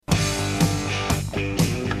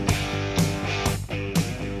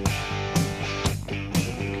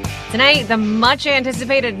Tonight, the much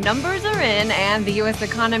anticipated numbers are in and the U.S.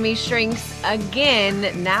 economy shrinks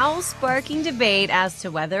again, now sparking debate as to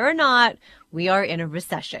whether or not we are in a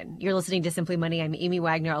recession. You're listening to Simply Money. I'm Amy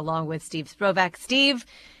Wagner along with Steve Sprovak. Steve,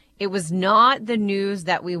 it was not the news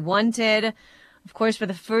that we wanted. Of course, for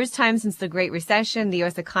the first time since the Great Recession, the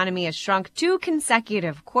U.S. economy has shrunk 2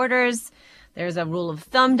 consecutive quarters. There's a rule of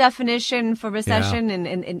thumb definition for recession,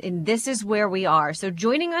 and this is where we are. So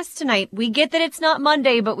joining us tonight, we get that it's not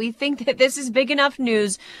Monday, but we think that this is big enough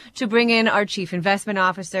news to bring in our Chief Investment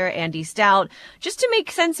Officer, Andy Stout. Just to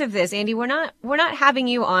make sense of this, Andy, we're not having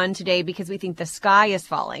you on today because we think the sky is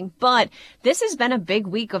falling, but this has been a big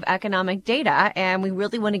week of economic data, and we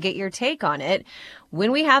really want to get your take on it.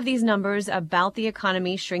 When we have these numbers about the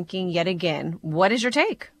economy shrinking yet again, what is your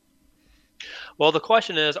take? Well, the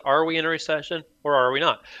question is, are we in a recession or are we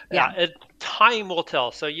not? Yeah. Time will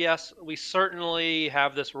tell. So yes, we certainly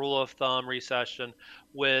have this rule of thumb recession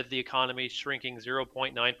with the economy shrinking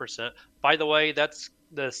 0.9%. By the way, that's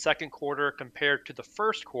the second quarter compared to the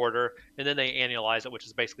first quarter, and then they annualize it, which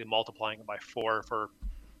is basically multiplying it by 4 for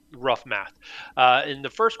rough math. In the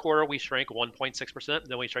first quarter, we shrank 1.6%,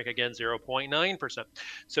 then we shrank again 0.9%.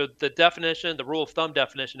 So the definition, the rule of thumb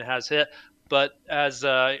definition has hit, but as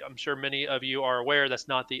I'm sure many of you are aware, that's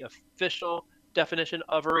not the official definition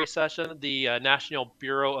of a recession. The National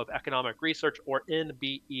Bureau of Economic Research, or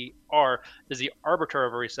NBER, is the arbiter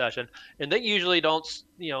of a recession, and they usually don't,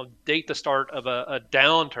 date the start of a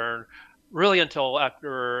downturn really until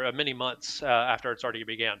after many months after it's already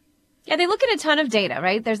began. Yeah, they look at a ton of data,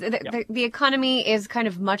 right? The economy is kind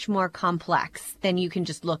of much more complex than you can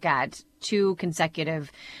just look at 2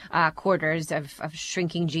 consecutive quarters of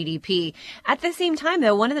shrinking GDP. At the same time,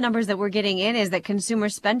 though, one of the numbers that we're getting in is that consumer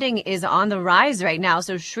spending is on the rise right now.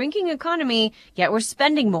 So shrinking economy, yet we're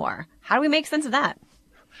spending more. How do we make sense of that?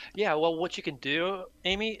 Yeah, well, what you can do,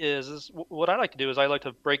 Amy, is what I like to do is I like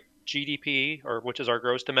to break GDP, or which is our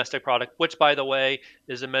gross domestic product, which, by the way,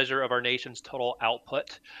 is a measure of our nation's total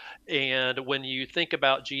output. And when you think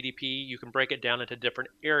about GDP, you can break it down into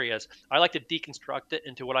different areas. I like to deconstruct it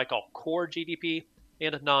into what I call core GDP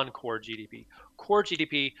and non-core GDP. Core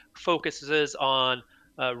GDP focuses on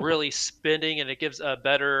really spending, and it gives a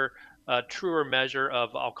better truer measure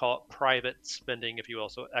of, I'll call it private spending, if you will,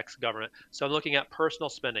 so ex-government. So I'm looking at personal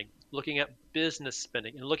spending, looking at business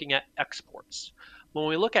spending, and looking at exports. When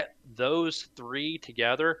we look at those 3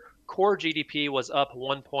 together, core GDP was up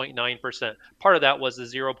 1.9%. Part of that was the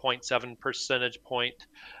 0.7 percentage point,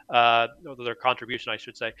 their contribution, I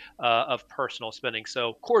should say, of personal spending.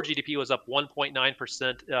 So core GDP was up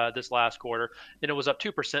 1.9% this last quarter, and it was up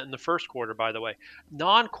 2% in the first quarter, by the way.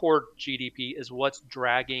 Non-core GDP is what's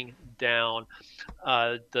dragging down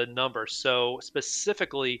the numbers. So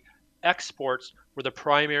specifically, exports were the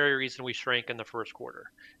primary reason we shrank in the first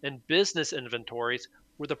quarter, and business inventories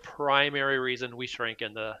were the primary reason we shrank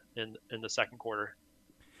in the second quarter.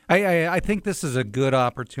 I think this is a good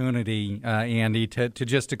opportunity, Andy, to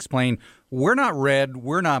just explain. We're not red,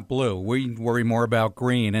 we're not blue. We worry more about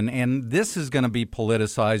green, and this is going to be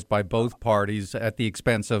politicized by both parties at the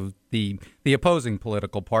expense of the opposing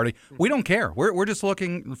political party. We don't care. We're just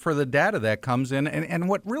looking for the data that comes in. And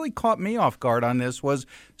what really caught me off guard on this was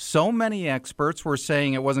so many experts were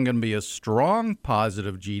saying it wasn't going to be a strong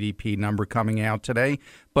positive GDP number coming out today,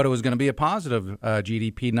 but it was going to be a positive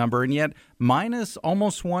GDP number. And yet minus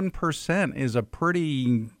almost 1% is a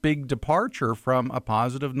pretty big departure from a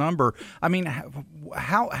positive number. I mean,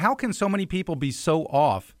 how can so many people be so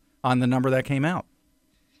off on the number that came out?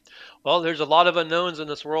 Well, there's a lot of unknowns in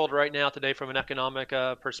this world right now today from an economic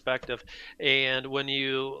perspective. And when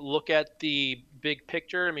you look at the big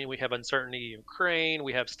picture, I mean, we have uncertainty in Ukraine,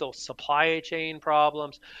 we have still supply chain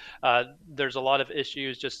problems. There's a lot of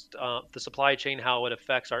issues, just the supply chain, how it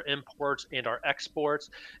affects our imports and our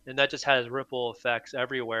exports. And that just has ripple effects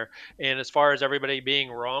everywhere. And as far as everybody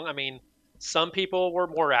being wrong, I mean, some people were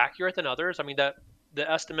more accurate than others. I mean, that the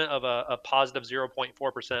estimate of a positive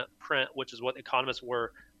 0.4% print, which is what economists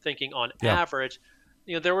were thinking on average,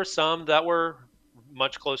 there were some that were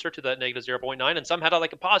much closer to that negative 0.9, and some had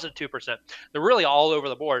like a positive 2%. They're really all over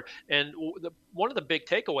the board. And one of the big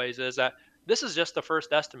takeaways is that this is just the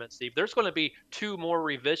first estimate, Steve. There's going to be 2 more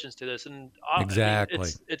revisions to this, and exactly, I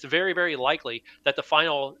mean, it's very, very likely that the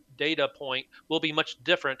final data point will be much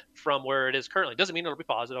different from where it is currently. Doesn't mean it'll be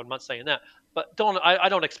positive. I'm not saying that, but I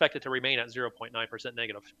don't expect it to remain at 0.9%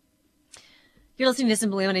 negative. You're listening to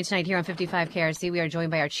Simply Money tonight here on 55 KRC. We are joined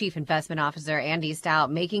by our Chief Investment Officer, Andy Stout,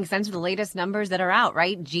 making sense of the latest numbers that are out,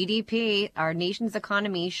 right? GDP, our nation's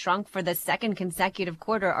economy shrunk for the second consecutive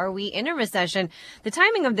quarter. Are we in a recession? The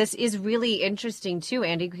timing of this is really interesting too,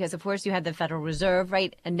 Andy, because of course you had the Federal Reserve,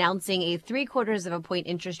 right, announcing a 0.75 point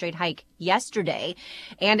interest rate hike yesterday.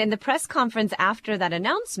 And in the press conference after that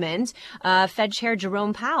announcement, Fed Chair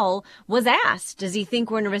Jerome Powell was asked, does he think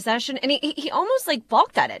we're in a recession? And he almost like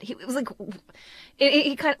balked at it. He was like,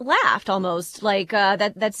 he kind of laughed almost like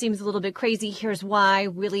that seems a little bit crazy. Here's why.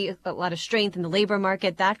 Really a lot of strength in the labor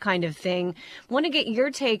market, that kind of thing. Want to get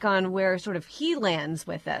your take on where sort of he lands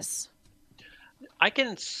with this. I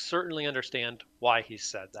can certainly understand why he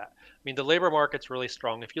said that. I mean, the labor market's really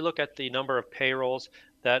strong. If you look at the number of payrolls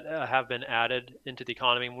that have been added into the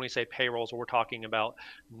economy, when we say payrolls, we're talking about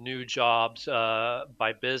new jobs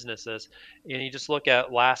by businesses. And you just look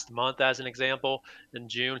at last month as an example, in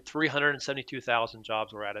June, 372,000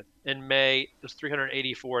 jobs were added. In May, it was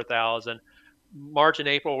 384,000. March and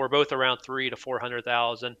April were both around 300,000 to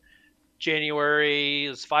 400,000. January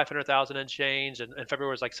is 500,000 and change, and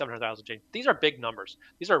February was like 700,000 change. These are big numbers.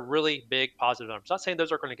 These are really big positive numbers. Not saying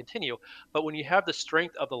those are going to continue, but when you have the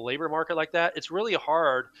strength of the labor market like that, it's really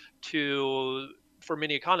hard for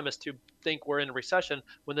many economists to think we're in a recession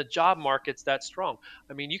when the job market's that strong.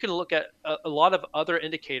 I mean, you can look at a lot of other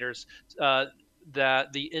indicators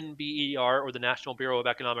that the NBER, or the National Bureau of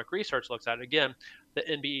Economic Research, looks at. Again, the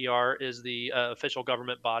NBER is the official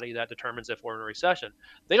government body that determines if we're in a recession.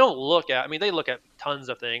 They don't look at, I mean, they look at tons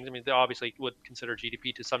of things. I mean, they obviously would consider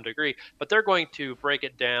GDP to some degree, but they're going to break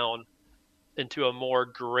it down into a more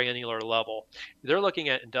granular level. They're looking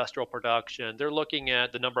at industrial production. They're looking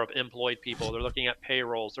at the number of employed people. They're looking at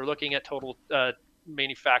payrolls. They're looking at total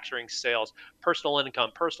manufacturing sales, personal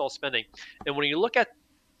income, personal spending. And when you look at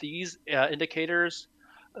these indicators,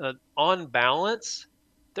 on balance,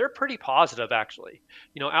 they're pretty positive, actually.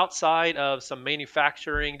 You know, outside of some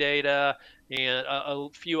manufacturing data and a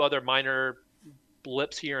few other minor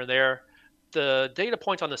blips here and there, the data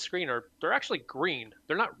points on the screen they're actually green.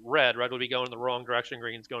 They're not red. Red would be going in the wrong direction.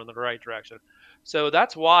 Green's going in the right direction. So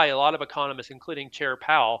that's why a lot of economists, including Chair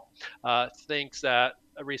Powell, thinks that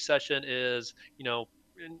a recession is,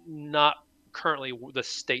 not currently the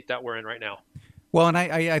state that we're in right now. Well, and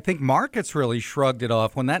I think markets really shrugged it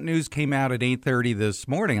off. When that news came out at 8:30 this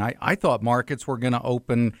morning, I thought markets were going to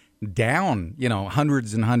open down,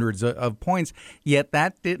 hundreds and hundreds of points. Yet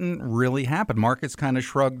that didn't really happen. Markets kind of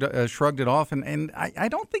shrugged it off. And I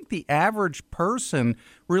don't think the average person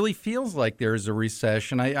really feels like there's a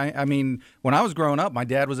recession. I mean, when I was growing up, my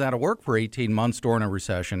dad was out of work for 18 months during a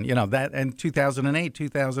recession. That in 2008,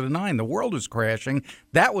 2009, the world was crashing.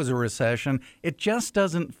 That was a recession. It just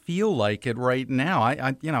doesn't feel like it right now.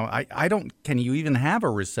 I don't. Can you even have a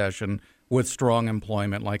recession with strong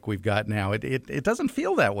employment like we've got now? It doesn't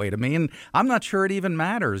feel that way to me, and I'm not sure it even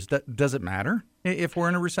matters. Does it matter if we're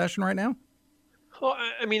in a recession right now? Well,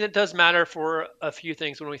 I mean, it does matter for a few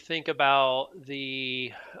things. When we think about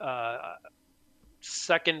the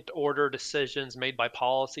second-order decisions made by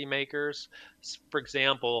policymakers, for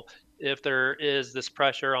example, if there is this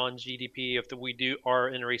pressure on GDP, if we are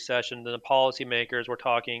in a recession, then the policymakers,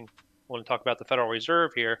 want to talk about the Federal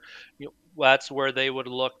Reserve here, that's where they would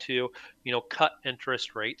look to, cut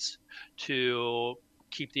interest rates to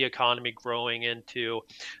keep the economy growing and to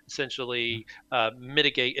essentially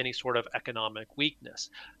mitigate any sort of economic weakness.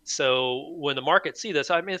 So when the markets see this,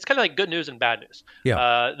 I mean, it's kind of like good news and bad news.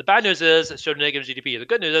 Yeah. The bad news is it showed negative GDP. The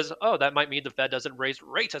good news is, that might mean the Fed doesn't raise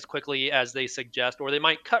rates as quickly as they suggest, or they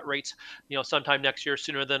might cut rates, sometime next year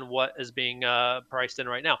sooner than what is being priced in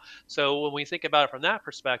right now. So when we think about it from that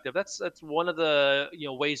perspective, that's one of the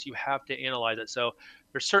ways you have to analyze it. So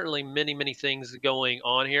there's certainly many, many things going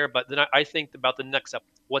on here, but then I think about the next step.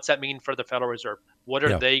 What's that mean for the Federal Reserve? What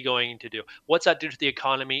are they going to do? What's that do to the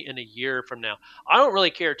economy in a year from now? I don't really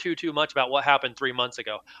care too much about what happened 3 months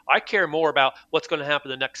ago. I care more about what's going to happen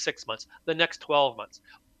the next 6 months, the next 12 months.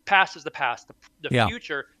 Past is the past. The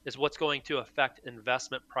future is what's going to affect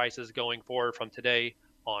investment prices going forward from today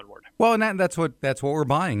onward. Well, and that's what we're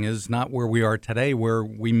buying, is not where we are today, where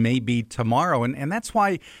we may be tomorrow. And that's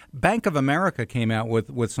why Bank of America came out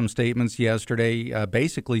with some statements yesterday,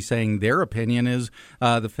 basically saying their opinion is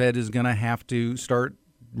the Fed is going to have to start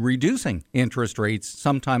reducing interest rates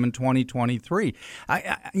sometime in 2023.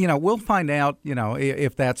 We'll find out,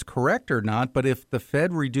 if that's correct or not. But if the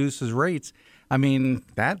Fed reduces rates, I mean,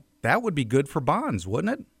 that would be good for bonds,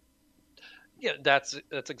 wouldn't it? Yeah, that's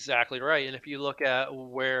exactly right. And if you look at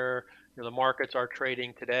where the markets are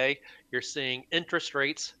trading today, you're seeing interest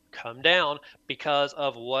rates come down because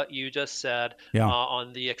of what you just said Yeah.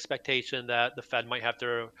 on the expectation that the Fed might have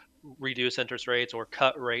to reduce interest rates or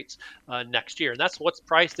cut rates next year. And that's what's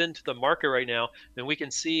priced into the market right now. And we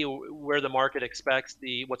can see where the market expects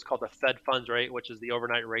the what's called the Fed funds rate, which is the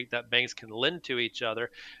overnight rate that banks can lend to each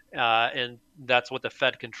other. And that's what the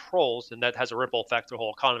Fed controls. And that has a ripple effect to the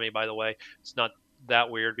whole economy, by the way. It's not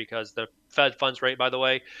that weird because the Fed funds rate, by the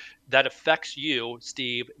way, that affects you,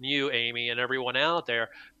 Steve, you, Amy, and everyone out there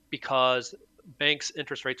because banks'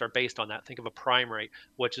 interest rates are based on that. Think of a prime rate,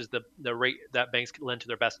 which is the rate that banks lend to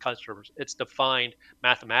their best customers. It's defined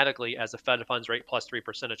mathematically as the Fed funds rate plus 3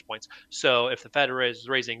 percentage points. So if the Fed is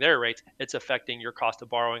raising their rates, it's affecting your cost of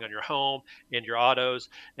borrowing on your home and your autos.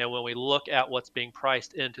 And when we look at what's being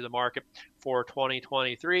priced into the market for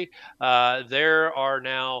 2023, there are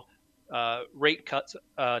now rate cuts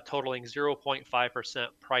totaling 0.5%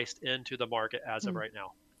 priced into the market as of right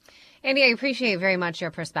now. Andy, I appreciate very much your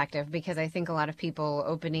perspective because I think a lot of people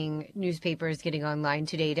opening newspapers, getting online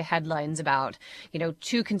today to headlines about,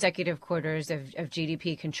 2 consecutive quarters of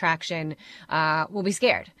GDP contraction will be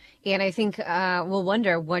scared. And I think we'll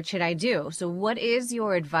wonder, what should I do? So what is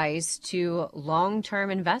your advice to long-term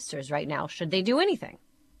investors right now? Should they do anything?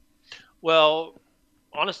 Well,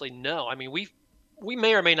 honestly, no. I mean, we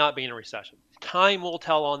may or may not be in a recession. Time will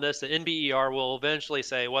tell on this. The NBER will eventually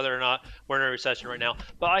say whether or not we're in a recession right now.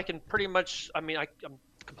 But I can pretty much,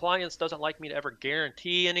 compliance doesn't like me to ever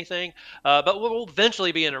guarantee anything, but we'll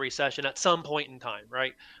eventually be in a recession at some point in time,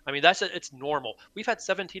 right? I mean, it's normal. We've had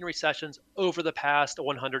 17 recessions over the past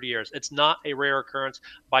 100 years. It's not a rare occurrence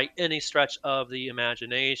by any stretch of the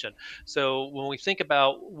imagination. So when we think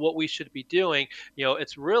about what we should be doing,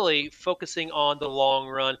 it's really focusing on the long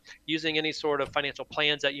run, using any sort of financial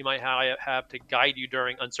plans that you might have to guide you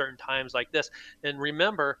during uncertain times like this. And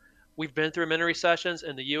remember, we've been through many recessions,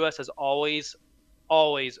 and the U.S. has always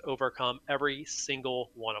overcome every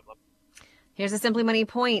single one of them. Here's a Simply Money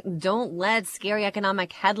point. Don't let scary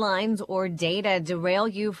economic headlines or data derail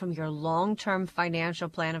you from your long-term financial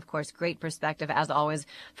plan. Of course, great perspective, as always,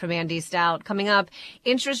 from Andy Stout. Coming up,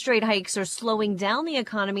 interest rate hikes are slowing down the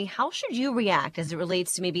economy. How should you react as it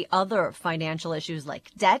relates to maybe other financial issues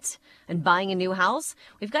like debt and buying a new house?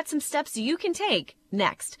 We've got some steps you can take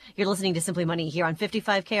next. You're listening to Simply Money here on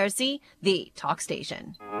 55 KRC, the talk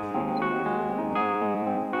station.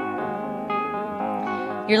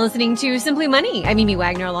 You're listening to Simply Money. I'm Amy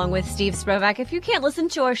Wagner along with Steve Sprovak. If you can't listen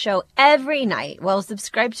to our show every night, well,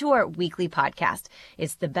 subscribe to our weekly podcast.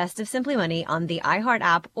 It's the best of Simply Money on the iHeart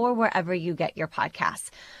app or wherever you get your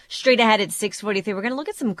podcasts. Straight ahead at 6:43, we're going to look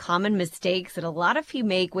at some common mistakes that a lot of you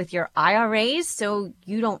make with your IRAs so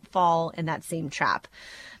you don't fall in that same trap.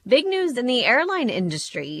 Big news in the airline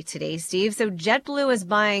industry today, Steve. So JetBlue is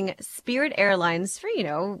buying Spirit Airlines for,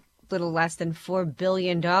 little less than $4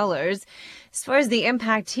 billion. As far as the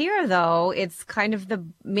impact here, though, it's kind of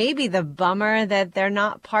maybe the bummer that they're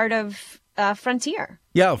not part of Frontier.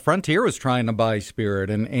 Yeah, Frontier was trying to buy Spirit,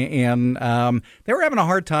 and they were having a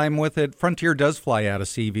hard time with it. Frontier does fly out of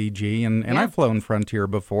CVG, and I've flown Frontier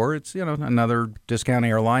before. It's, another discount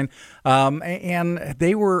airline. And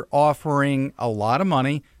they were offering a lot of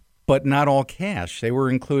money, but not all cash. They were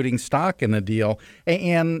including stock in the deal.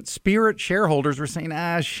 And Spirit shareholders were saying,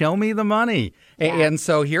 show me the money. Yeah. And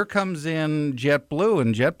so here comes in JetBlue,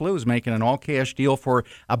 and JetBlue is making an all-cash deal for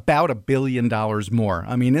about $1 billion more.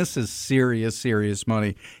 I mean, this is serious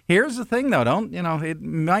money. Here's the thing, though. It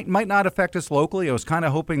might not affect us locally. I was kind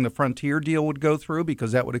of hoping the Frontier deal would go through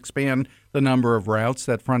because that would expand the number of routes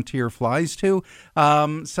that Frontier flies to.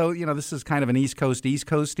 So, this is kind of an East Coast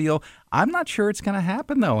deal. I'm not sure it's going to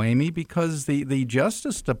happen, though, Amy, because the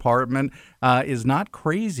Justice Department is not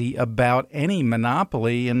crazy about any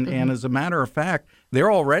monopoly. And as a matter of fact,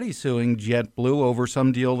 they're already suing JetBlue over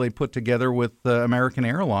some deal they put together with American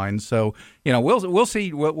Airlines. So, we'll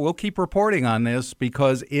see. We'll keep reporting on this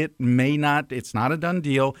because it's not a done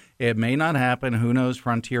deal. It may not happen. Who knows?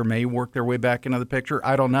 Frontier may work their way back into the picture.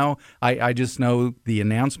 I don't know. I just know the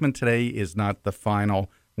announcement today is not the final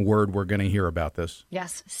word we're going to hear about this.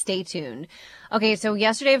 Yes, stay tuned. Okay, so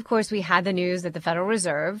yesterday, of course, we had the news that the Federal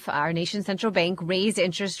Reserve, our nation's central bank, raised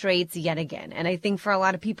interest rates yet again. And I think for a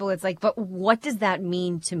lot of people, it's like, but what does that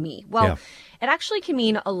mean to me? Well, It actually can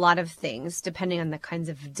mean a lot of things depending on the kinds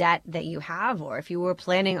of debt that you have or if you were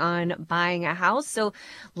planning on buying a house. So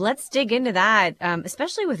let's dig into that,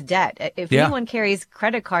 especially with debt. If anyone carries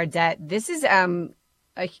credit card debt, this is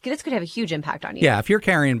this could have a huge impact on you. Yeah, if you're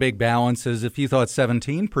carrying big balances, if you thought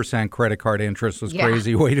 17% credit card interest was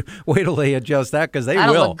crazy, wait till they adjust that, because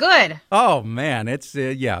That'll will. Look good. Oh, man, it's,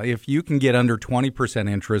 if you can get under 20%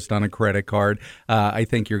 interest on a credit card, I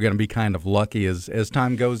think you're going to be kind of lucky as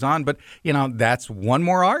time goes on. But, that's one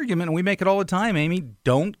more argument, and we make it all the time, Amy.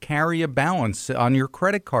 Don't carry a balance on your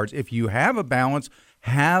credit cards. If you have a balance,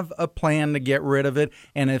 have a plan to get rid of it.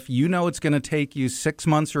 And if you know it's going to take you 6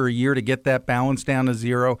 months or a year to get that balance down to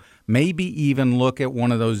zero, maybe even look at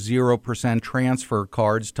one of those 0% transfer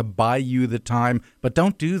cards to buy you the time. But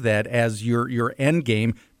don't do that as your end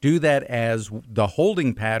game. Do that as the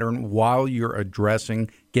holding pattern while you're addressing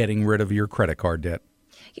getting rid of your credit card debt.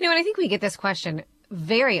 And I think we get this question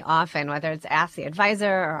very often, whether it's Ask the Advisor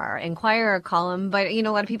or our Inquirer column. But, a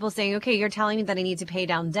lot of people saying, okay, you're telling me that I need to pay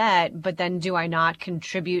down debt, but then do I not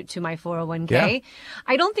contribute to my 401k? Yeah.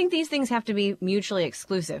 I don't think these things have to be mutually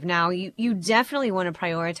exclusive. Now, you definitely want to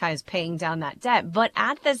prioritize paying down that debt, but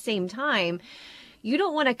at the same time, you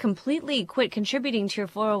don't want to completely quit contributing to your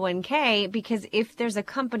 401k, because if there's a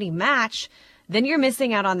company match, then you're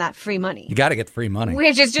missing out on that free money. You got to get free money.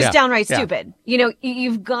 Which is just downright stupid.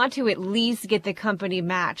 You've got to at least get the company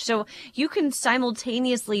match. So you can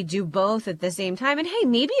simultaneously do both at the same time. And hey,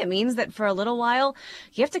 maybe it means that for a little while,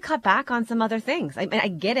 you have to cut back on some other things. I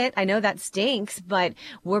get it. I know that stinks, but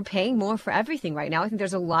we're paying more for everything right now. I think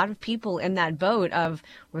there's a lot of people in that boat of,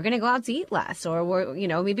 we're going to go out to eat less, or we're,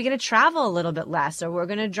 maybe going to travel a little bit less, or we're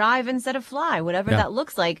going to drive instead of fly, whatever that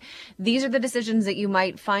looks like. These are the decisions that you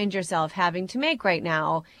might find yourself having to make right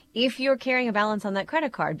now if you're carrying a balance on that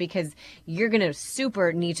credit card, because you're going to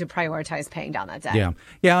super need to prioritize paying down that debt.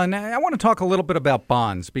 Yeah, and I want to talk a little bit about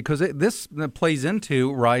bonds, because this plays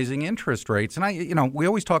into rising interest rates. And we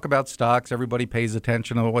always talk about stocks. Everybody pays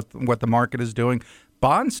attention to what the market is doing.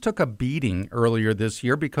 Bonds took a beating earlier this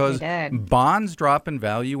year because bonds drop in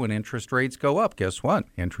value when interest rates go up. Guess what?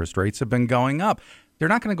 Interest rates have been going up. They're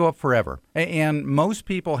not going to go up forever. And most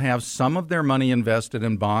people have some of their money invested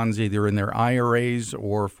in bonds, either in their IRAs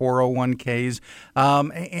or 401ks.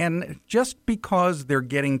 And just because they're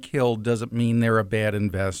getting killed doesn't mean they're a bad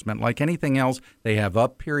investment. Like anything else, they have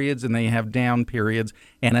up periods and they have down periods.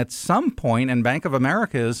 And at some point, and Bank of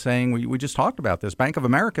America is saying, we just talked about this, Bank of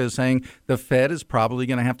America is saying the Fed is probably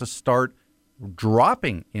going to have to start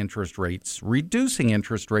dropping interest rates, reducing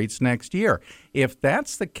interest rates next year. If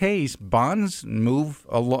that's the case, bonds move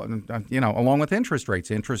along with interest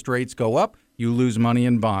rates. Interest rates go up, you lose money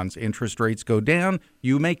in bonds. Interest rates go down,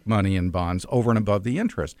 you make money in bonds over and above the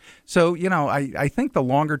interest. So, I think the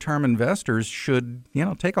longer-term investors should,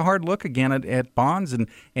 take a hard look again at bonds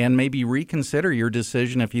and maybe reconsider your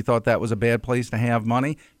decision. If you thought that was a bad place to have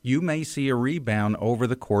money, you may see a rebound over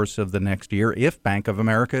the course of the next year if Bank of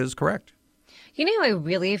America is correct. Who I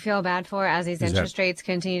really feel bad for as these interest rates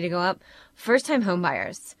continue to go up? First-time home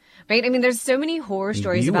buyers. Right? I mean, there's so many horror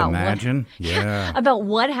stories about about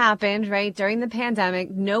what happened, right, during the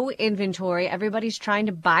pandemic. No inventory. Everybody's trying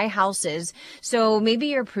to buy houses. So maybe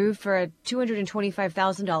you're approved for a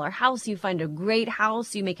 $225,000 house. You find a great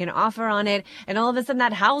house. You make an offer on it. And all of a sudden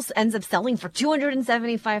that house ends up selling for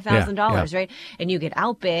 $275,000, right? And you get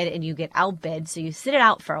outbid and you get outbid. So you sit it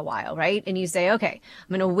out for a while, right? And you say, okay, I'm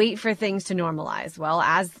going to wait for things to normalize. Well,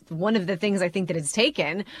 as one of the things I think that it's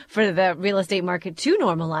taken for the real estate market to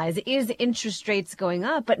normalize is interest rates going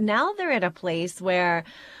up. But now they're at a place where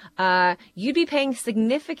you'd be paying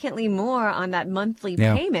significantly more on that monthly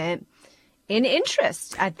payment in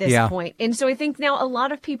interest at this point. And so I think now a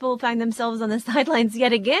lot of people find themselves on the sidelines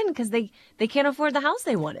yet again because they can't afford the house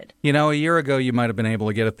they wanted. A year ago, you might have been able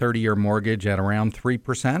to get a 30-year mortgage at around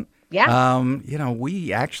 3%. Yeah.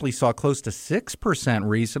 We actually saw close to 6%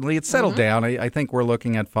 recently. It's settled down. I think we're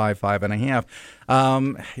looking at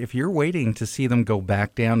 5.5%. If you're waiting to see them go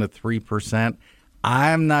back down to 3%,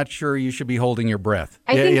 I'm not sure you should be holding your breath.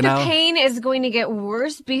 I think the pain is going to get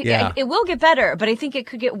worse. It will get better, but I think it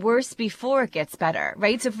could get worse before it gets better,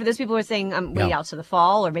 right? So for those people who are saying, wait out to the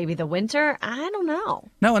fall or maybe the winter, I don't know.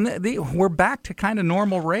 No, and we're back to kind of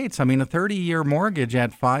normal rates. I mean, a 30-year mortgage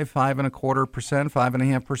at 5.25%,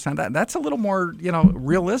 5.5%, that's a little more,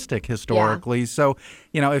 realistic historically. Yeah. So,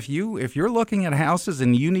 if you're looking at houses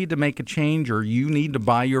and you need to make a change or you need to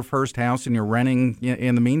buy your first house and you're renting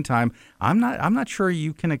in the meantime, I'm not sure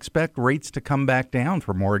you can expect rates to come back down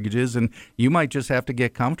for mortgages, and you might just have to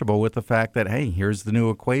get comfortable with the fact that, hey, here's the new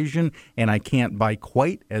equation, and I can't buy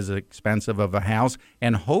quite as expensive of a house,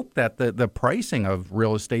 and hope that the pricing of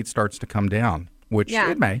real estate starts to come down. which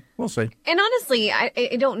it may. We'll see. And honestly,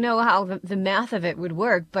 I don't know how the math of it would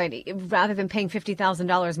work, but rather than paying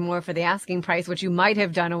 $50,000 more for the asking price, which you might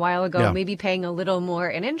have done a while ago, maybe paying a little more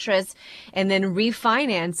in interest and then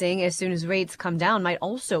refinancing as soon as rates come down might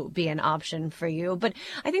also be an option for you. But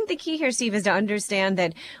I think the key here, Steve, is to understand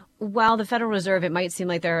that while the Federal Reserve, it might seem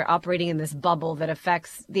like they're operating in this bubble that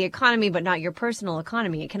affects the economy, but not your personal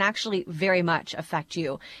economy, it can actually very much affect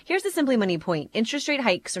you. Here's the Simply Money point. Interest rate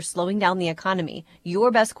hikes are slowing down the economy.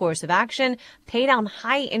 Your best course of action, pay down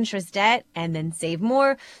high interest debt and then save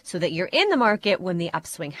more so that you're in the market when the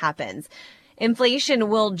upswing happens. Inflation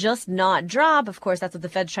will just not drop. Of course, that's what the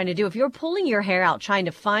Fed's trying to do. If you're pulling your hair out trying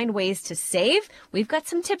to find ways to save, we've got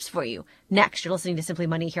some tips for you. Next, you're listening to Simply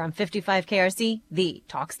Money here on 55 KRC, the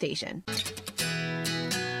talk station.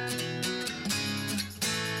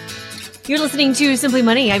 You're listening to Simply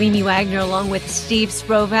Money. I'm Amy Wagner along with Steve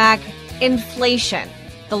Sprovak. Inflation.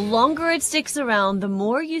 The longer it sticks around, the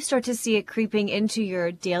more you start to see it creeping into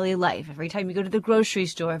your daily life. Every time you go to the grocery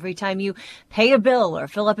store, every time you pay a bill or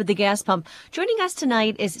fill up at the gas pump. Joining us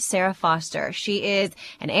tonight is Sarah Foster. She is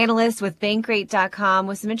an analyst with Bankrate.com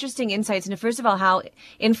with some interesting insights into, first of all, how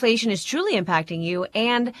inflation is truly impacting you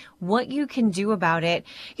and what you can do about it.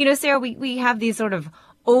 You know, Sarah, we have these sort of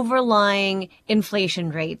overlying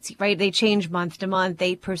inflation rates, right? They change month to month,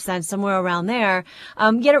 8%, somewhere around there.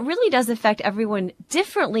 Yet it really does affect everyone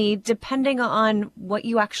differently depending on what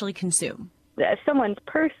you actually consume. Someone's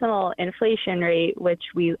personal inflation rate, which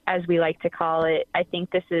as we like to call it, I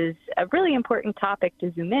think this is a really important topic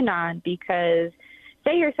to zoom in on because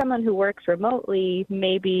say you're someone who works remotely,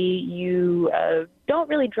 maybe you don't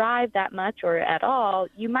really drive that much or at all,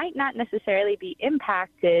 you might not necessarily be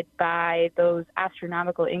impacted by those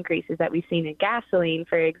astronomical increases that we've seen in gasoline,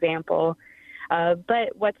 for example.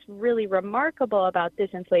 But what's really remarkable about this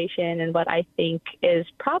inflation and what I think is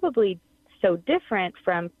probably so different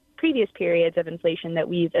from previous periods of inflation that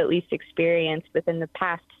we've at least experienced within the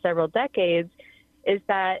past several decades is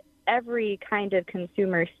that every kind of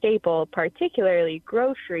consumer staple, particularly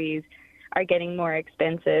groceries, are getting more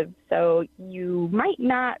expensive. So you might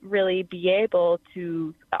not really be able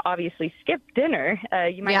to obviously skip dinner.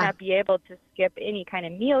 You might not be able to skip any kind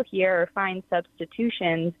of meal here or find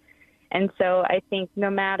substitutions. And so I think no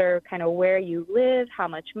matter kind of where you live, how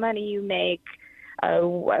much money you make,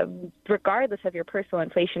 regardless of your personal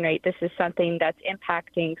inflation rate, this is something that's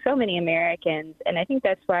impacting so many Americans. And I think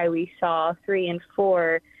that's why we saw 3 and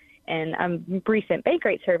 4 and a recent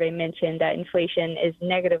Bankrate survey mentioned that inflation is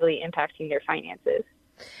negatively impacting their finances.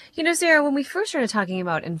 You know, Sarah, when we first started talking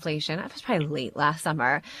about inflation, that was probably late last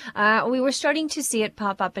summer, we were starting to see it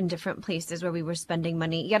pop up in different places where we were spending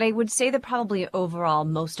money. Yet I would say that probably overall,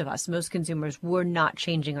 most of us, most consumers, were not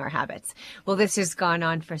changing our habits. Well, this has gone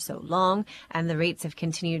on for so long, and the rates have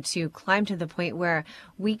continued to climb to the point where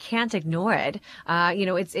we can't ignore it.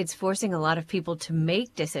 It's forcing a lot of people to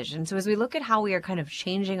make decisions. So as we look at how we are kind of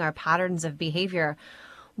changing our patterns of behavior,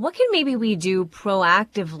 what can maybe we do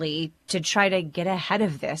proactively to try to get ahead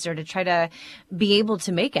of this or to try to be able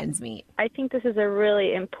to make ends meet? I think this is a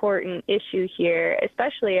really important issue here,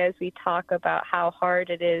 especially as we talk about how hard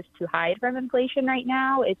it is to hide from inflation right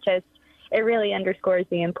now. It really underscores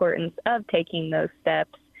the importance of taking those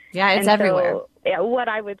steps. Yeah, it's everywhere. So, what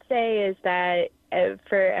I would say is that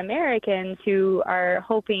for Americans who are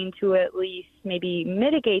hoping to at least maybe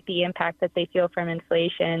mitigate the impact that they feel from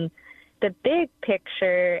inflation, the big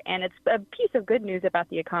picture, and it's a piece of good news about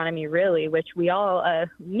the economy, really, which we all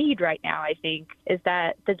need right now, I think, is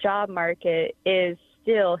that the job market is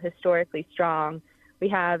still historically strong. We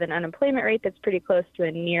have an unemployment rate that's pretty close to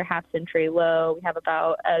a near half-century low. We have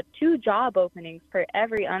about 2 job openings per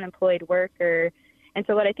every unemployed worker. And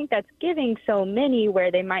so what I think that's giving so many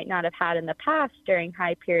where they might not have had in the past during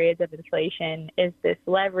high periods of inflation is this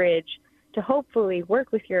leverage to hopefully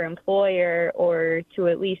work with your employer or to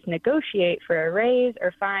at least negotiate for a raise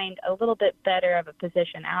or find a little bit better of a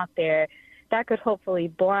position out there that could hopefully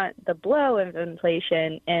blunt the blow of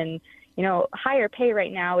inflation. And, higher pay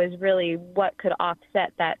right now is really what could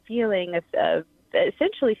offset that feeling of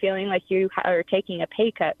essentially feeling like you are taking a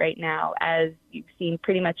pay cut right now as you've seen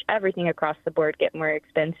pretty much everything across the board get more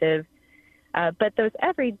expensive. But those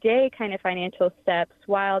everyday kind of financial steps,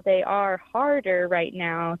 while they are harder right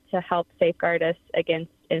now to help safeguard us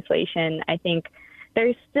against inflation, I think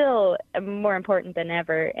they're still more important than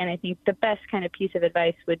ever. And I think the best kind of piece of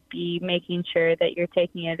advice would be making sure that you're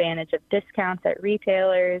taking advantage of discounts at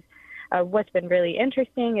retailers. What's been really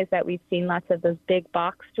interesting is that we've seen lots of those big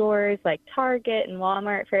box stores like Target and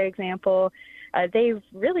Walmart, for example, they've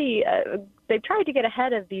tried to get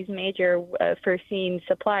ahead of these major foreseen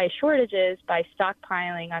supply shortages by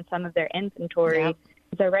stockpiling on some of their inventory. Yep.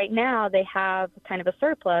 So right now they have kind of a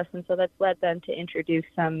surplus, and so that's led them to introduce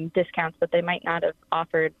some discounts that they might not have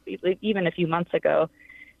offered even a few months ago.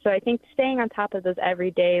 So I think staying on top of those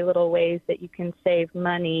everyday little ways that you can save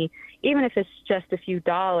money, even if it's just a few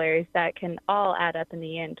dollars, that can all add up in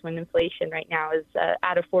the end when inflation right now is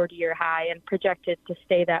at a 40-year high and projected to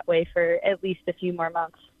stay that way for at least a few more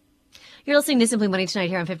months. You're listening to Simply Money tonight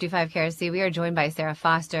here on 55 KRC. We are joined by Sarah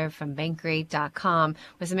Foster from Bankrate.com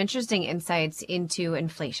with some interesting insights into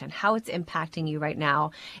inflation, how it's impacting you right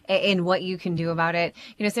now, and what you can do about it.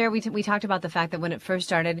 You know, Sarah, we talked about the fact that when it first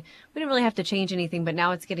started, we didn't really have to change anything, but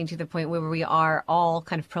now it's getting to the point where we are all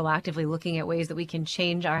kind of proactively looking at ways that we can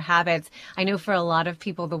change our habits. I know for a lot of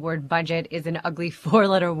people, the word budget is an ugly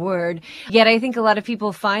four-letter word, yet I think a lot of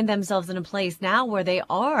people find themselves in a place now where they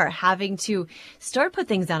are having to start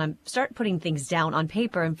putting things down on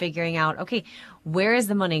paper and figuring out, okay, where is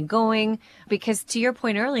the money going? Because to your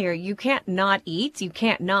point earlier, you can't not eat, you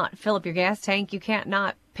can't not fill up your gas tank, you can't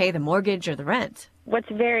not pay the mortgage or the rent. What's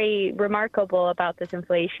very remarkable about this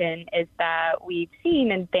inflation is that we've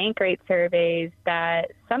seen in bank rate surveys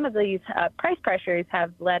that some of these price pressures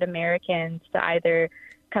have led Americans to either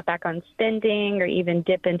cut back on spending or even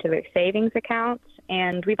dip into their savings accounts.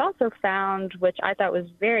 And we've also found, which I thought was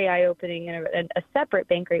very eye-opening, in a separate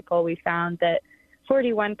bank rate poll, we found that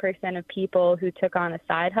 41% of people who took on a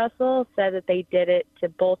side hustle said that they did it to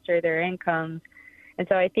bolster their incomes. And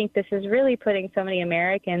so I think this is really putting so many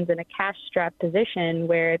Americans in a cash-strapped position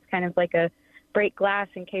where it's kind of like a break glass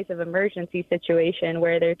in case of emergency situation,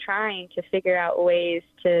 where they're trying to figure out ways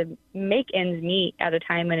to make ends meet at a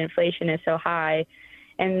time when inflation is so high.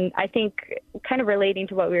 And I think kind of relating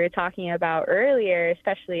to what we were talking about earlier,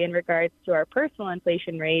 especially in regards to our personal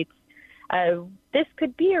inflation rates, this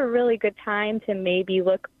could be a really good time to maybe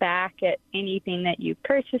look back at anything that you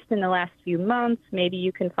purchased in the last few months. Maybe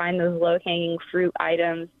you can find those low-hanging fruit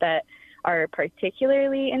items that are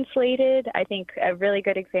particularly inflated. I think a really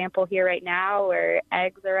good example here right now where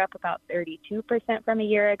eggs are up about 32% from a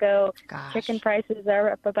year ago. Gosh. Chicken prices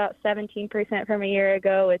are up about 17% from a year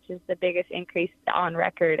ago, which is the biggest increase on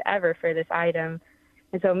record ever for this item.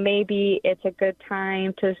 And so maybe it's a good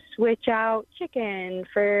time to switch out chicken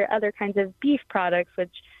for other kinds of beef products,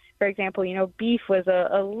 which, for example, you know, beef was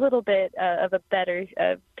a little bit of a better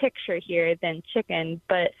picture here than chicken,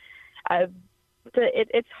 but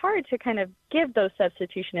it's hard to kind of give those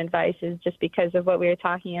substitution advices just because of what we were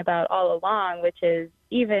talking about all along, which is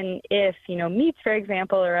even if, you know, meats, for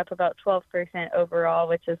example, are up about 12% overall,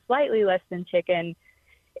 which is slightly less than chicken,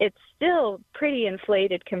 it's still pretty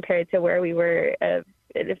inflated compared to where we were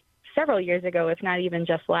several years ago, if not even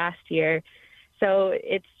just last year. So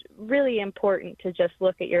it's really important to just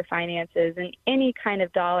look at your finances, and any kind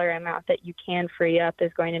of dollar amount that you can free up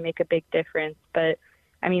is going to make a big difference. But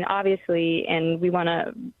I mean, obviously, and we want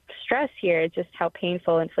to stress here just how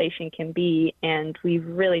painful inflation can be. And we've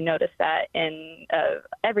really noticed that in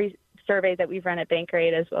every survey that we've run at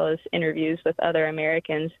Bankrate, as well as interviews with other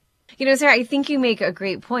Americans. You know, Sarah, I think you make a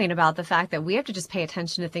great point about the fact that we have to just pay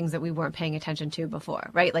attention to things that we weren't paying attention to before,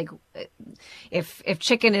 right? Like if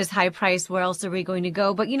chicken is high priced, where else are we going to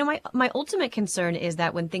go? But, you know, my ultimate concern is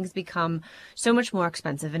that when things become so much more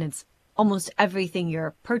expensive, and it's almost everything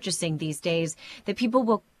you're purchasing these days, that people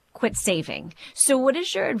will quit saving. So what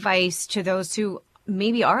is your advice to those who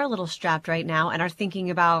maybe are a little strapped right now and are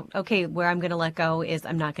thinking about, okay, where I'm going to let go is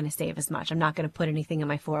I'm not going to save as much. I'm not going to put anything in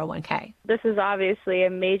my 401k. This is obviously a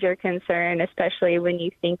major concern, especially when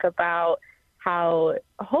you think about how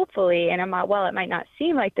hopefully, and while it might not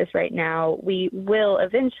seem like this right now, we will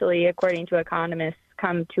eventually, according to economists,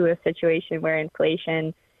 come to a situation where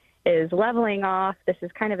inflation is leveling off. This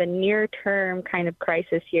is kind of a near-term kind of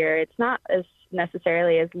crisis here. It's not as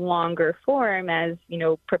necessarily as longer form as, you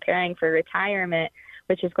know, preparing for retirement,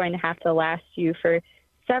 which is going to have to last you for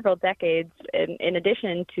several decades, in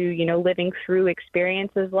addition to, you know, living through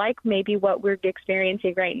experiences like maybe what we're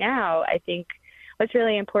experiencing right now. I think what's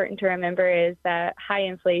really important to remember is that high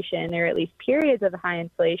inflation, or at least periods of high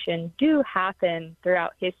inflation, do happen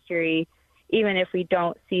throughout history, even if we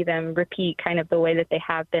don't see them repeat kind of the way that they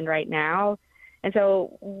have been right now. And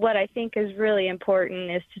so what I think is really important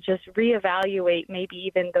is to just reevaluate maybe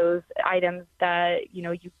even those items that, you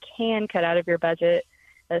know, you can cut out of your budget,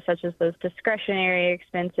 such as those discretionary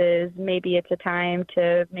expenses. Maybe it's a time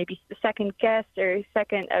to maybe second guess or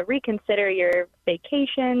reconsider your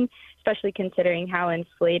vacation, especially considering how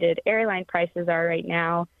inflated airline prices are right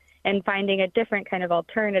now, and finding a different kind of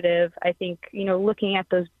alternative. I think, you know, looking at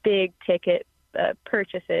those big ticket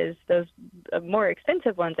purchases, those more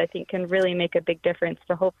expensive ones, I think can really make a big difference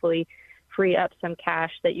to hopefully free up some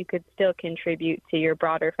cash that you could still contribute to your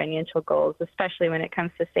broader financial goals, especially when it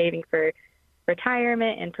comes to saving for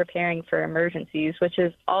retirement and preparing for emergencies, which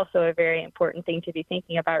is also a very important thing to be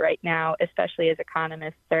thinking about right now, especially as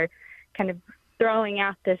economists are kind of throwing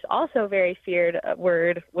out this also very feared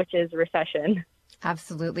word, which is recession.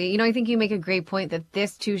 Absolutely. I think you make a great point that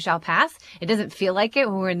this too shall pass. It doesn't feel like it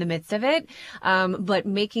when we're in the midst of it, but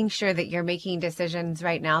making sure that you're making decisions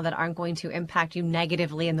right now that aren't going to impact you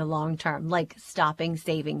negatively in the long term, like stopping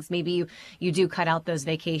savings. Maybe you do cut out those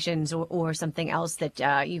vacations or something else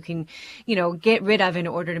that you can, get rid of in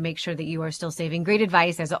order to make sure that you are still saving. Great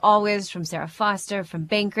advice, as always, from Sarah Foster from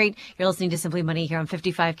Bankrate. You're listening to Simply Money here on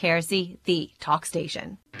 55 KRC, the talk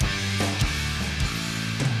station.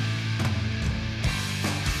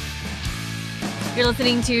 You're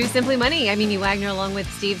listening to Simply Money. I'm Amy Wagner along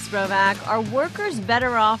with Steve Sprovak. Are workers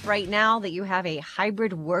better off right now that you have a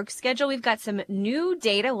hybrid work schedule? We've got some new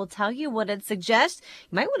data. We'll tell you what it suggests.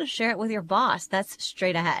 You might want to share it with your boss. That's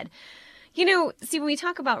straight ahead. See, when we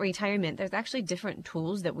talk about retirement, there's actually different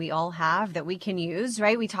tools that we all have that we can use,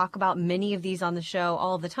 right? We talk about many of these on the show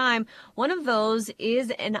all the time. One of those is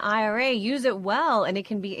an IRA. Use it well, and it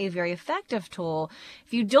can be a very effective tool.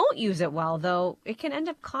 If you don't use it well, though, it can end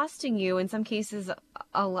up costing you, in some cases,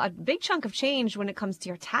 a big chunk of change when it comes to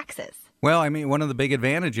your taxes. Well, one of the big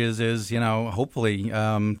advantages is, hopefully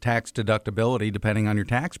tax deductibility depending on your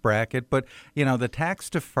tax bracket. But, the tax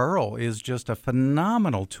deferral is just a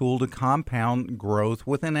phenomenal tool to compound growth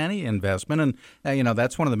within any investment. And,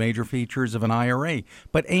 that's one of the major features of an IRA.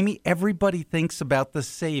 But, Amy, everybody thinks about the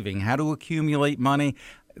saving, how to accumulate money.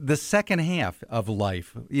 The second half of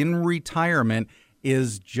life in retirement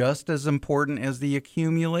is just as important as the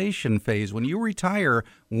accumulation phase. When you retire,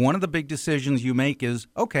 one of the big decisions you make is,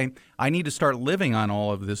 okay, I need to start living on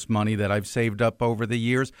all of this money that I've saved up over the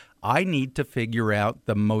years. I need to figure out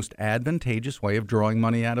the most advantageous way of drawing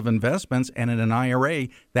money out of investments. And in an IRA,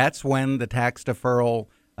 that's when the tax deferral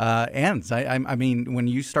ends. When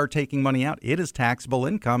you start taking money out, it is taxable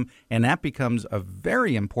income, and that becomes a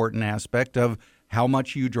very important aspect of how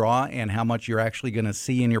much you draw and how much you're actually going to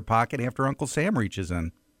see in your pocket after Uncle Sam reaches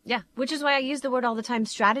in. Yeah, which is why I use the word all the time,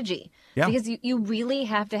 strategy. Yeah. Because you really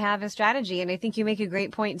have to have a strategy. And I think you make a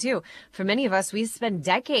great point, too. For many of us, we spend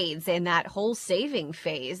decades in that whole saving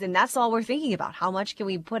phase. And that's all we're thinking about. How much can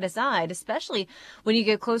we put aside, especially when you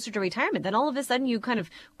get closer to retirement? Then all of a sudden, you kind of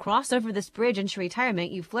cross over this bridge into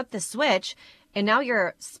retirement. You flip the switch. And now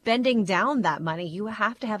you're spending down that money. You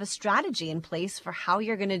have to have a strategy in place for how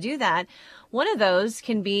you're going to do that. One of those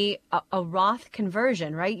can be a Roth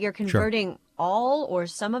conversion, right? You're converting all or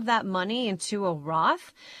some of that money into a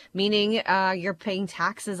Roth, meaning you're paying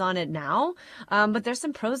taxes on it now. But there's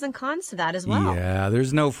some pros and cons to that as well. Yeah,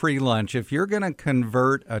 there's no free lunch. If you're going to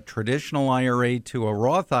convert a traditional IRA to a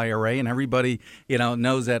Roth IRA, and everybody,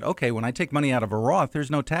 knows that, okay, when I take money out of a Roth,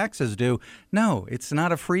 there's no taxes due. No, it's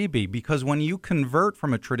not a freebie, because when you convert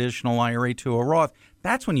from a traditional IRA to a Roth,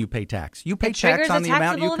 that's when you pay tax. You pay tax on the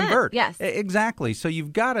amount you convert. Yes. Exactly. So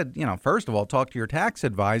you've got to, first of all, talk to your tax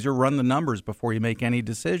advisor, run the numbers before you make any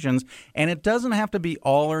decisions. And it doesn't have to be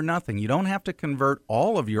all or nothing. You don't have to convert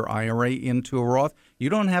all of your IRA into a Roth. You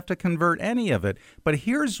don't have to convert any of it. But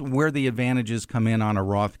here's where the advantages come in on a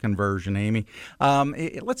Roth conversion, Amy.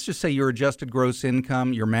 Let's just say your adjusted gross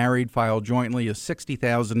income, you're married, filed jointly, is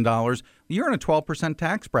 $60,000. You're in a 12%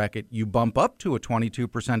 tax bracket. You bump up to a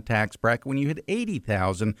 22% tax bracket when you hit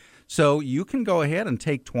 $80,000. So you can go ahead and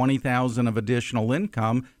take $20,000 of additional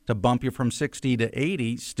income to bump you from 60 to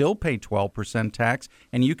 80, still pay 12% tax,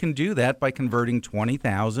 and you can do that by converting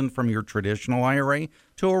 $20,000 from your traditional IRA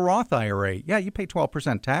to a Roth IRA. Yeah, you pay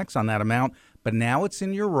 12% tax on that amount, but now it's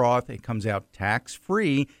in your Roth. It comes out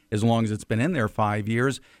tax-free as long as it's been in there 5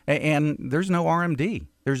 years, and there's no RMD.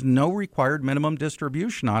 There's no required minimum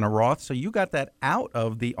distribution on a Roth, so you got that out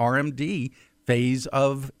of the RMD phase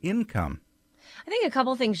of income. I think a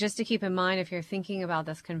couple things just to keep in mind if you're thinking about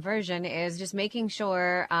this conversion is just making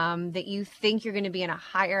sure that you think you're going to be in a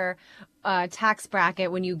higher tax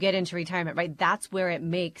bracket when you get into retirement, right? That's where it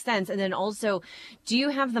makes sense. And then also, do you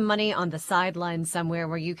have the money on the sideline somewhere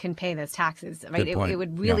where you can pay those taxes, right? It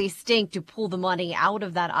would really stink to pull the money out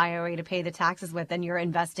of that IRA to pay the taxes with, and you're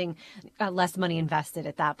investing less money invested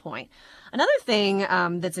at that point. Another thing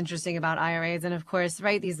that's interesting about IRAs, and of course,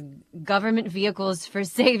 right, these government vehicles for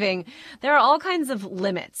saving, there are all kinds of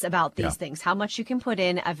limits about these things, how much you can put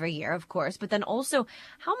in every year, of course, but then also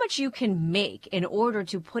how much you can make in order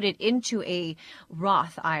to put it into a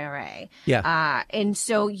Roth IRA. Yeah. And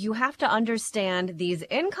so you have to understand these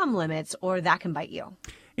income limits, or that can bite you.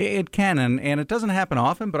 It can, and it doesn't happen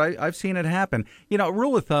often, but I've seen it happen.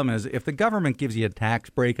 Rule of thumb is if the government gives you a tax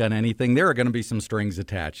break on anything, there are going to be some strings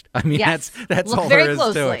attached. I mean, yes. that's Look all very there is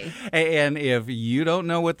closely. to it. And if you don't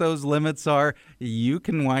know what those limits are, you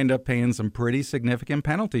can wind up paying some pretty significant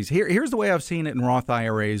penalties. Here's the way I've seen it in Roth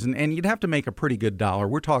IRAs, and you'd have to make a pretty good dollar.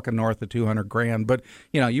 We're talking north of $200,000, but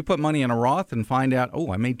you put money in a Roth and find out,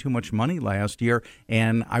 I made too much money last year,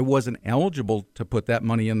 and I wasn't eligible to put that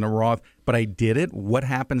money in the Roth, but I did it. What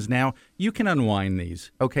happens now? You can unwind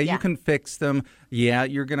these, okay? Yeah. You can fix them. Yeah,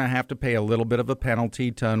 you're going to have to pay a little bit of a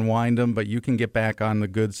penalty to unwind them, but you can get back on the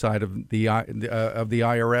good side of the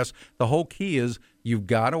IRS. The whole key is you've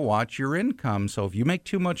got to watch your income. So if you make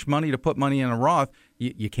too much money to put money in a Roth,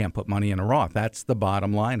 you can't put money in a Roth. That's the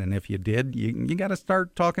bottom line. And if you did, you got to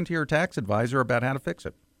start talking to your tax advisor about how to fix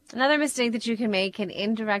it. Another mistake that you can make, an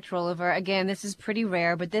indirect rollover. Again, this is pretty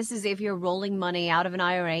rare, but this is if you're rolling money out of an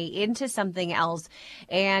IRA into something else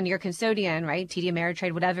and your custodian, right, TD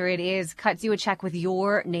Ameritrade, whatever it is, cuts you a check with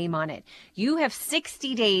your name on it. You have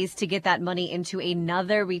 60 days to get that money into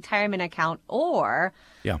another retirement account, or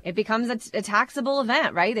it becomes a taxable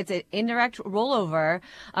event, right? It's an indirect rollover,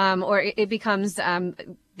 or it becomes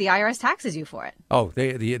the IRS taxes you for it. Oh,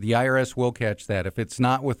 the IRS will catch that if it's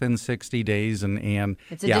not within 60 days, and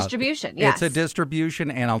it's a distribution. Yes, it's a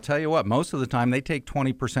distribution, and I'll tell you what, most of the time they take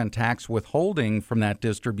 20% tax withholding from that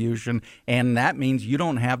distribution, and that means you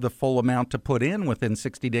don't have the full amount to put in within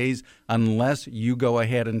 60 days unless you go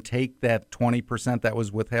ahead and take that 20% that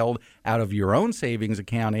was withheld out of your own savings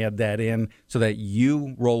account, add that in, so that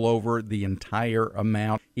you roll over the entire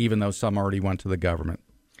amount, even though some already went to the government.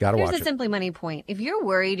 Here's a Simply Money point. If you're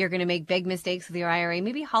worried you're going to make big mistakes with your IRA,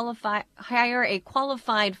 maybe hire a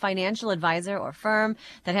qualified financial advisor or firm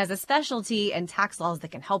that has a specialty in tax laws that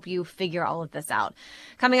can help you figure all of this out.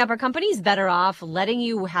 Coming up, are companies better off letting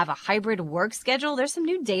you have a hybrid work schedule? There's some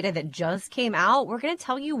new data that just came out. We're going to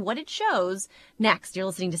tell you what it shows next. You're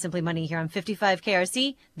listening to Simply Money here on 55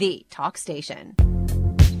 KRC, the talk station.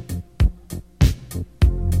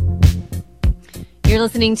 You're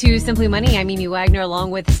listening to Simply Money. I'm Amy Wagner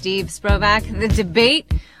along with Steve Sprovak. The debate,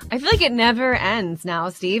 I feel like it never ends now,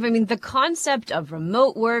 Steve. I mean, the concept of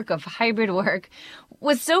remote work, of hybrid work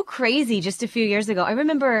was so crazy just a few years ago. I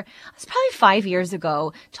remember it was probably 5 years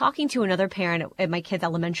ago talking to another parent at my kid's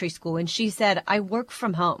elementary school, and she said, I work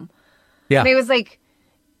from home. Yeah. And I was like,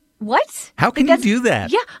 what? How can you do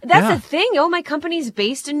that? Yeah, that's the thing. My company's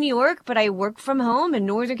based in New York, but I work from home in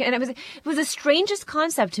Northern. And it was the strangest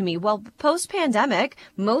concept to me. Well, post-pandemic,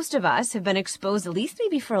 most of us have been exposed, at least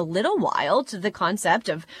maybe for a little while, to the concept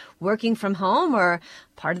of working from home, or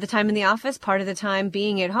part of the time in the office, part of the time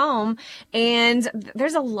being at home. And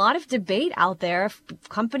there's a lot of debate out there,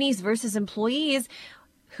 companies versus employees.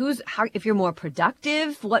 If you're more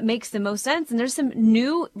productive, what makes the most sense? And there's some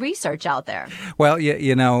new research out there. Well,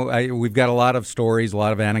 we've got a lot of stories, a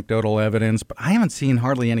lot of anecdotal evidence, but I haven't seen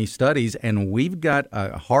hardly any studies. And we've got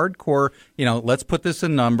a hardcore, let's put this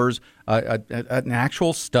in numbers, an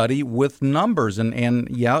actual study with numbers. And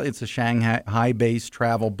it's a Shanghai-based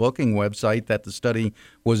travel booking website that the study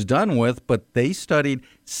was done with, but they studied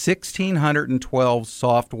 1,612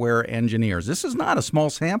 software engineers. This is not a small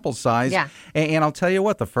sample size. Yeah. And I'll tell you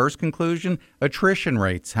what, the first conclusion, attrition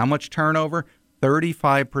rates. How much turnover?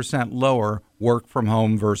 35% lower work from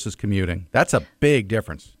home versus commuting. That's a big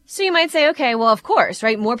difference. So you might say, okay, well, of course,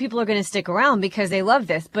 right? More people are going to stick around because they love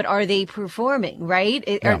this, but are they performing, right?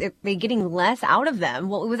 Are they getting less out of them?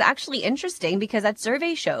 Well, it was actually interesting because that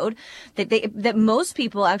survey showed that most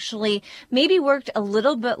people actually maybe worked a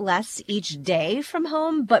little bit less each day from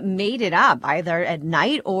home, but made it up either at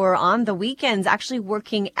night or on the weekends, actually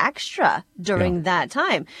working extra during that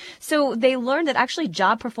time. So they learned that actually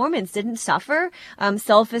job performance didn't suffer.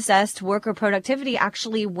 Self-assessed worker productivity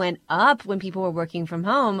actually went up when people were working from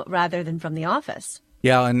home rather than from the office.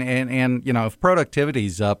 Yeah, and if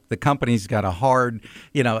productivity's up, the company's got a hard,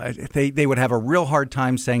 they would have a real hard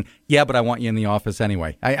time saying, yeah, but I want you in the office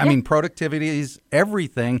anyway. I mean, productivity is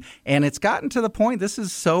everything, and it's gotten to the point, this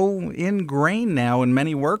is so ingrained now in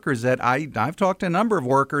many workers that I've talked to a number of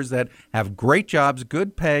workers that have great jobs,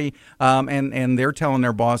 good pay, and they're telling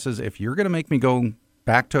their bosses, if you're going to make me go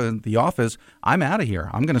back to the office, I'm out of here.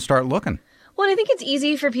 I'm going to start looking. Well, I think it's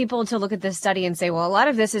easy for people to look at this study and say, well, a lot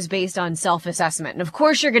of this is based on self-assessment. And of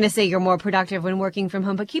course, you're going to say you're more productive when working from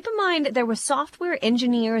home. But keep in mind, there were software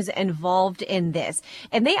engineers involved in this.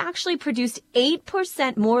 And they actually produced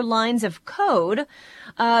 8% more lines of code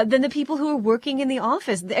than the people who are working in the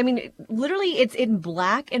office. I mean, literally, it's in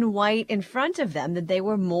black and white in front of them that they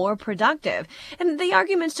were more productive. And the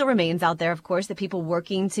argument still remains out there, of course, that people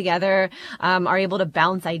working together are able to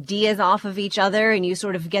bounce ideas off of each other, and you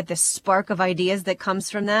sort of get this spark of ideas that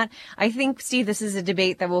comes from that. I think, Steve, this is a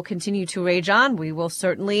debate that will continue to rage on. We will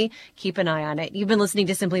certainly keep an eye on it. You've been listening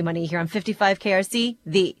to Simply Money here on 55 KRC,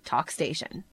 the talk station.